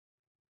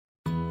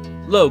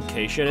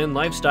Location and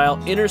lifestyle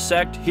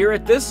intersect here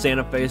at this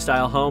Santa Fe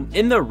style home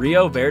in the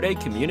Rio Verde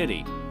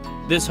community.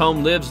 This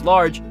home lives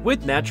large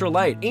with natural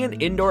light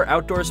and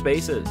indoor-outdoor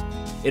spaces.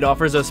 It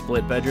offers a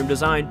split bedroom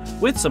design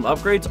with some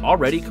upgrades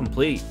already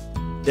complete.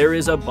 There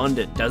is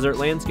abundant desert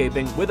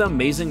landscaping with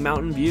amazing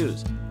mountain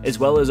views, as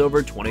well as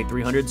over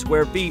 2,300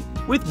 square feet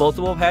with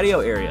multiple patio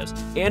areas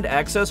and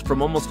access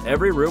from almost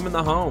every room in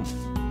the home.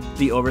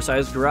 The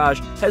oversized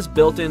garage has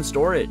built-in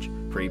storage,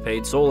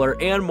 prepaid solar,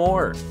 and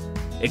more.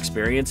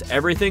 Experience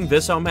everything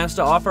this home has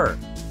to offer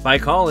by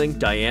calling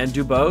Diane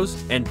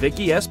DuBos and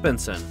Vicki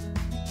Espenson.